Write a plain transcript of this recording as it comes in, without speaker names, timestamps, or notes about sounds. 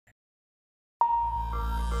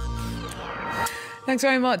Thanks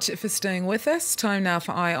very much for staying with us. Time now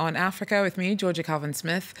for Eye on Africa with me, Georgia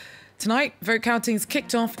Calvin-Smith. Tonight, vote counting's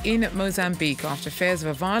kicked off in Mozambique after fears of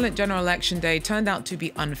a violent general election day turned out to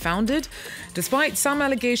be unfounded. Despite some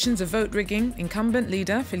allegations of vote rigging, incumbent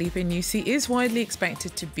leader Filipe Nyusi is widely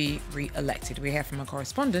expected to be re-elected. We hear from a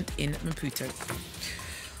correspondent in Maputo.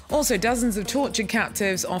 Also, dozens of tortured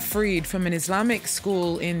captives are freed from an Islamic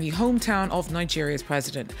school in the hometown of Nigeria's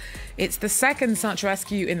president. It's the second such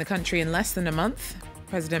rescue in the country in less than a month.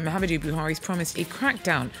 President Muhammadu Buhari's promised a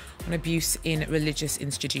crackdown on abuse in religious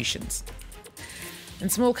institutions.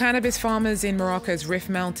 And small cannabis farmers in Morocco's Rif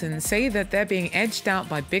Mountains say that they're being edged out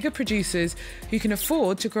by bigger producers who can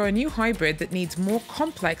afford to grow a new hybrid that needs more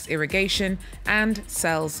complex irrigation and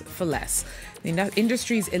sells for less. The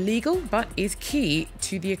industry is illegal, but is key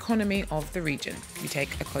to the economy of the region. We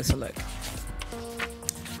take a closer look.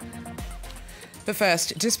 But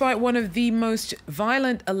first, despite one of the most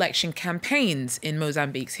violent election campaigns in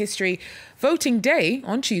Mozambique's history, voting day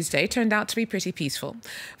on Tuesday turned out to be pretty peaceful.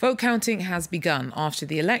 Vote counting has begun after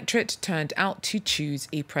the electorate turned out to choose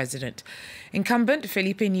a president. Incumbent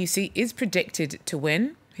Filipe Nyusi is predicted to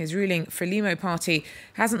win. His ruling Frelimo party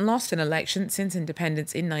hasn't lost an election since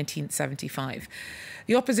independence in 1975.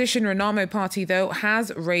 The opposition Renamo party, though,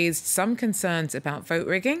 has raised some concerns about vote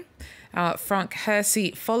rigging. Frank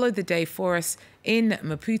Hersey followed the day for us in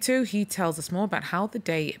Maputo. He tells us more about how the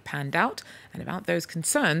day panned out and about those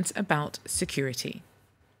concerns about security.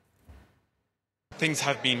 Things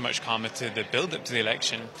have been much calmer to the build-up to the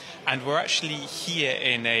election, and we're actually here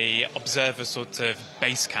in a observer sort of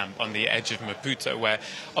base camp on the edge of Maputo, where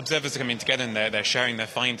observers are coming together and they're sharing their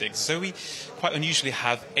findings. So we quite unusually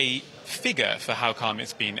have a figure for how calm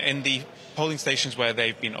it's been. In the polling stations where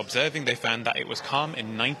they've been observing, they found that it was calm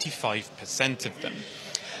in 95% of them.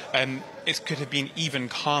 It could have been even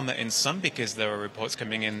calmer in some, because there are reports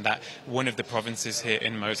coming in that one of the provinces here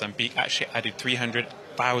in Mozambique actually added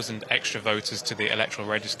 300,000 extra voters to the electoral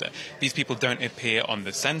register. These people don't appear on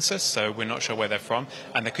the census, so we're not sure where they're from,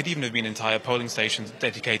 and there could even have been entire polling stations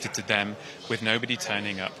dedicated to them with nobody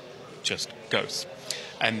turning up, just ghosts.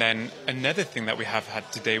 And then another thing that we have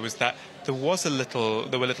had today was that there were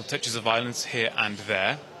little touches of violence here and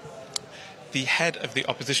there. The head of the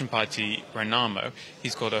opposition party, Renamo,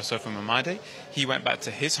 he's called Osofo Mamade, he went back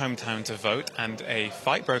to his hometown to vote, and a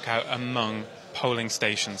fight broke out among polling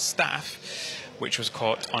station staff, which was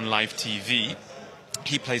caught on live TV.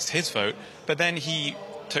 He placed his vote, but then he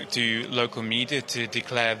took to local media to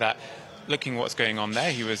declare that, looking what's going on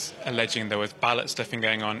there, he was alleging there was ballot stuffing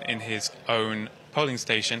going on in his own polling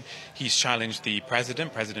station. He's challenged the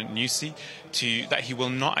President Nyusi, that he will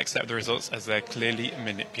not accept the results as they're clearly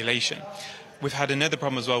manipulation. We've had another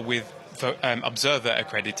problem as well with observer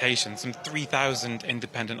accreditation. Some 3,000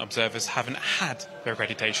 independent observers haven't had their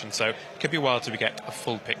accreditation, so it could be a while till we get a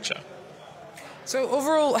full picture. So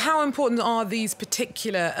overall, how important are these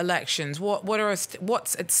particular elections?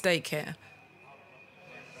 What's at stake here?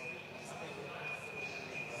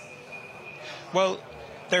 Well,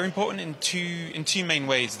 they're important in two main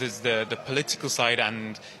ways. There's the political side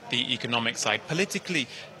and the economic side. Politically,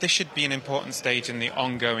 this should be an important stage in the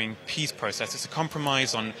ongoing peace process. It's a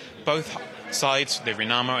compromise on both sides, the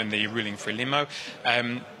Renamo and the ruling Frelimo.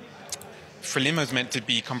 Frelimo is meant to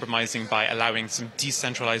be compromising by allowing some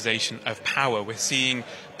decentralization of power. We're seeing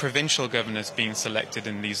provincial governors being selected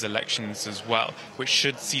in these elections as well, which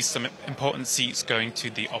should see some important seats going to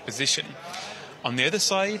the opposition. On the other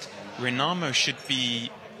side, Renamo should be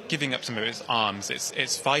giving up some of its arms.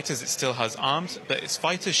 Its fighters, it still has arms, but its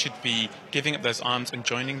fighters should be giving up those arms and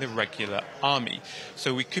joining the regular army.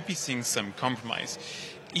 So we could be seeing some compromise.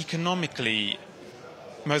 Economically,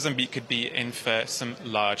 Mozambique could be in for some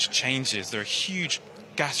large changes. There are huge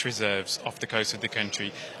gas reserves off the coast of the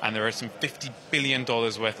country, and there are some $50 billion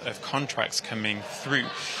worth of contracts coming through.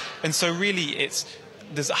 And so really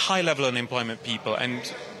there's a high level of unemployment people, and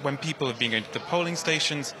when people have been going to the polling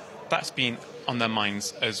stations, that's been on their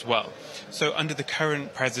minds as well. So under the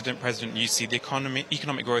current President Nyusi, the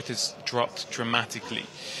economic growth has dropped dramatically.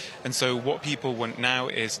 And so what people want now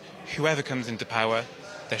is, whoever comes into power,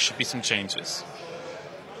 there should be some changes.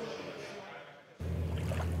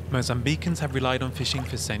 Mozambicans have relied on fishing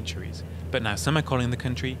for centuries, but now some are calling the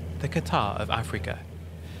country the Qatar of Africa.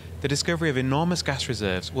 The discovery of enormous gas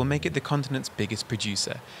reserves will make it the continent's biggest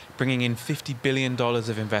producer, bringing in $50 billion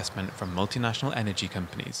of investment from multinational energy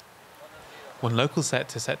companies. One local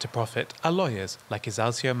sector set to profit are lawyers like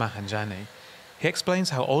Izalcio Mahanjane. He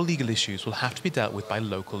explains how all legal issues will have to be dealt with by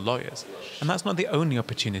local lawyers, and that's not the only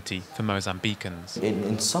opportunity for Mozambicans.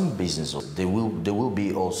 In some businesses, there will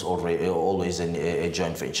be also always a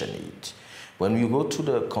joint venture need. When you go to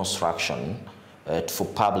the construction, for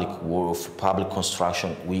public work, for public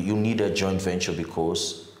construction, you need a joint venture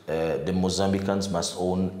because the Mozambicans must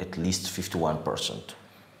own at least 51%.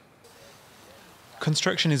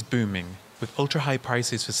 Construction is booming, with ultra-high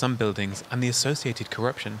prices for some buildings and the associated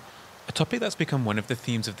corruption, a topic that's become one of the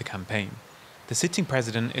themes of the campaign. The sitting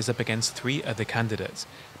president is up against 3 other candidates.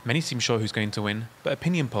 Many seem sure who's going to win, but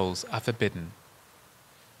opinion polls are forbidden.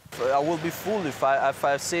 I will be fooled if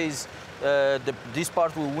I say this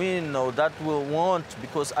part will win or that will want,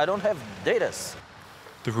 because I don't have data.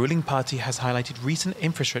 The ruling party has highlighted recent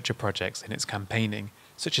infrastructure projects in its campaigning,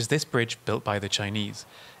 such as this bridge built by the Chinese.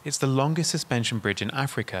 It's the longest suspension bridge in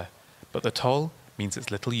Africa, but the toll means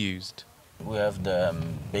it's little used. We have the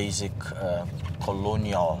basic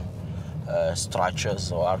colonial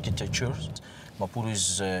structures or architectures. Maputo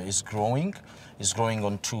is growing. It's growing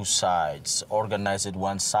on 2 sides, organized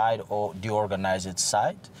one side or the organized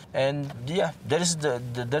side. And yeah, there is 2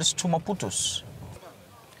 Maputos.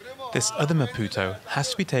 This other Maputo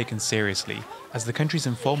has to be taken seriously, as the country's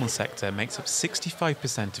informal sector makes up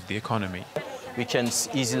 65% of the economy. We can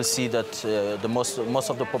easily see that most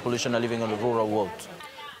of the population are living in the rural world.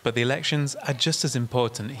 But the elections are just as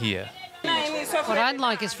important here. What I'd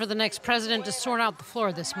like is for the next president to sort out the floor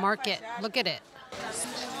of this market. Look at it.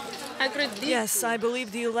 Yes, I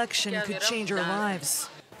believe the election could change our lives.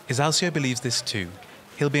 Isalcio believes this too.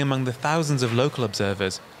 He'll be among the thousands of local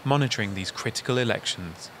observers monitoring these critical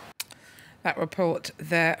elections. That report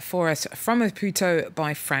there for us from Maputo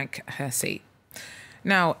by Frank Hersey.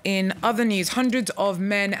 Now, in other news, hundreds of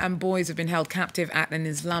men and boys have been held captive at an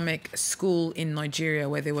Islamic school in Nigeria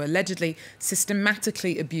where they were allegedly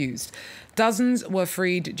systematically abused. Dozens were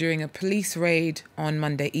freed during a police raid on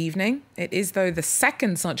Monday evening. It is, though, the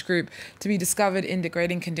second such group to be discovered in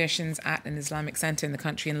degrading conditions at an Islamic centre in the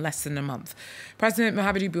country in less than a month. President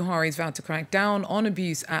Muhammadu Buhari has vowed to crack down on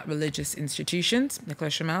abuse at religious institutions.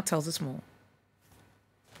 Nicolas Chamau tells us more.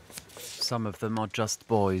 Some of them are just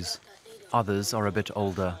boys. Others are a bit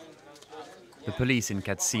older. The police in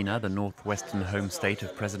Katsina, the northwestern home state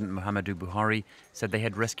of President Muhammadu Buhari, said they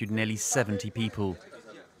had rescued nearly 70 people.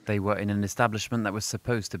 They were in an establishment that was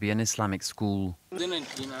supposed to be an Islamic school.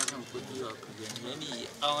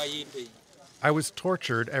 I was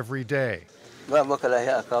tortured every day.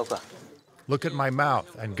 Look at my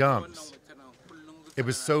mouth and gums. It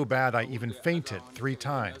was so bad I even fainted 3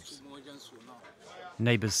 times.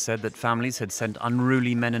 Neighbors said that families had sent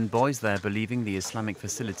unruly men and boys there, believing the Islamic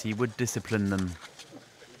facility would discipline them.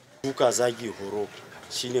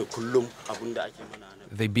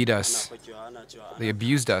 They beat us, they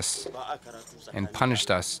abused us, and punished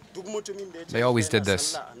us. They always did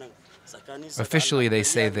this. Officially, they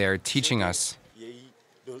say they are teaching us,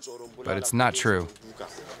 but it's not true.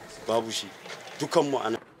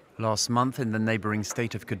 Last month, in the neighboring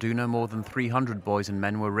state of Kaduna, more than 300 boys and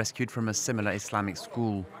men were rescued from a similar Islamic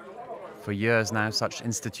school. For years now, such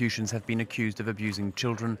institutions have been accused of abusing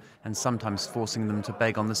children and sometimes forcing them to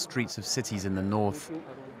beg on the streets of cities in the north.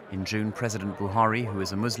 In June, President Buhari, who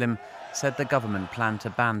is a Muslim, said the government planned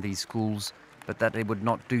to ban these schools, but that it would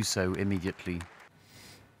not do so immediately.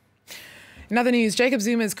 In other news, Jacob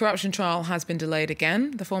Zuma's corruption trial has been delayed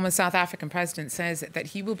again. The former South African president says that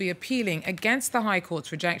he will be appealing against the High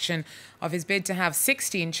Court's rejection of his bid to have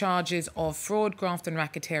 16 charges of fraud, graft and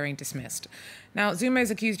racketeering dismissed. Now, Zuma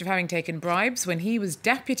is accused of having taken bribes when he was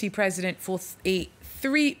deputy president for a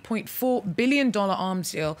 $3.4 billion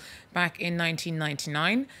arms deal back in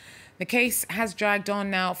 1999. The case has dragged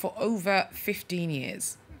on now for over 15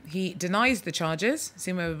 years. He denies the charges.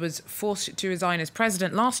 Zuma was forced to resign as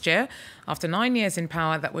president last year after 9 years in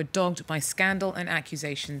power that were dogged by scandal and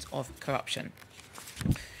accusations of corruption.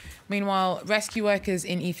 Meanwhile, rescue workers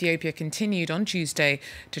in Ethiopia continued on Tuesday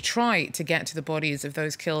to try to get to the bodies of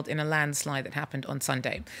those killed in a landslide that happened on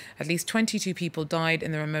Sunday. At least 22 people died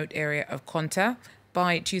in the remote area of Konta.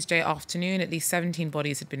 By Tuesday afternoon, at least 17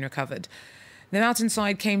 bodies had been recovered. The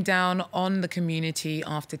mountainside came down on the community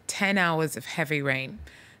after 10 hours of heavy rain.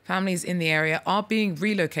 Families in the area are being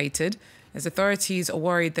relocated as authorities are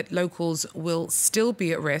worried that locals will still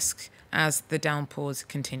be at risk as the downpours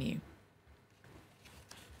continue.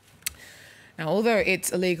 Now, although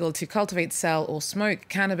it's illegal to cultivate, sell or smoke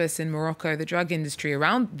cannabis in Morocco, the drug industry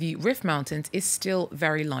around the Rif Mountains is still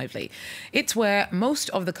very lively. It's where most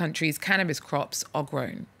of the country's cannabis crops are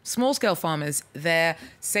grown. Small-scale farmers there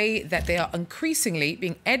say that they are increasingly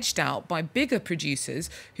being edged out by bigger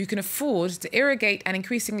producers who can afford to irrigate an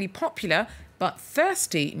increasingly popular but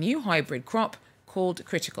thirsty new hybrid crop called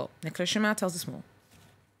Critical. Nicolas Chamau tells us more.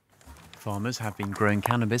 Farmers have been growing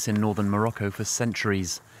cannabis in northern Morocco for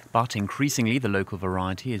centuries, but increasingly the local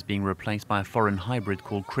variety is being replaced by a foreign hybrid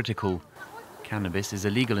called Critical. Cannabis is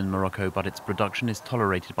illegal in Morocco, but its production is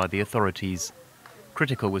tolerated by the authorities.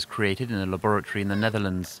 Critical was created in a laboratory in the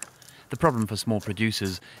Netherlands. The problem for small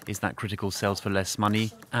producers is that Critical sells for less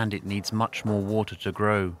money and it needs much more water to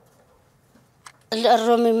grow.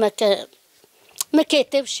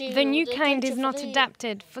 The new kind is not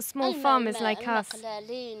adapted for small farmers like us.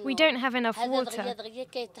 We don't have enough water.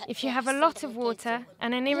 If you have a lot of water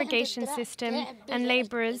and an irrigation system and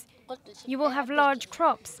labourers, you will have large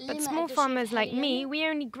crops, but small farmers like me, we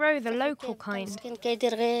only grow the local kind.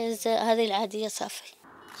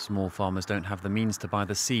 Small farmers don't have the means to buy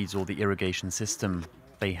the seeds or the irrigation system.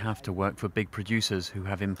 They have to work for big producers who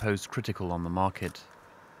have imposed Critical on the market.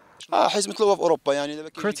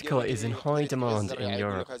 Critical is in high demand in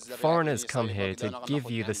Europe. Foreigners come here to give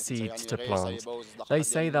you the seeds to plant. They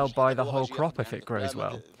say they'll buy the whole crop if it grows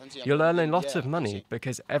well. You'll earn a lot of money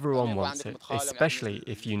because everyone wants it, especially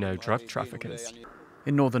if you know drug traffickers.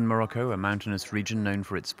 In northern Morocco, a mountainous region known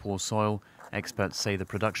for its poor soil, experts say the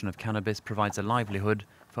production of cannabis provides a livelihood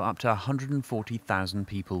for up to 140,000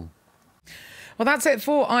 people. Well, that's it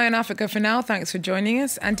for Eye on Africa for now. Thanks for joining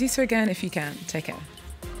us, and do so again if you can. Take care.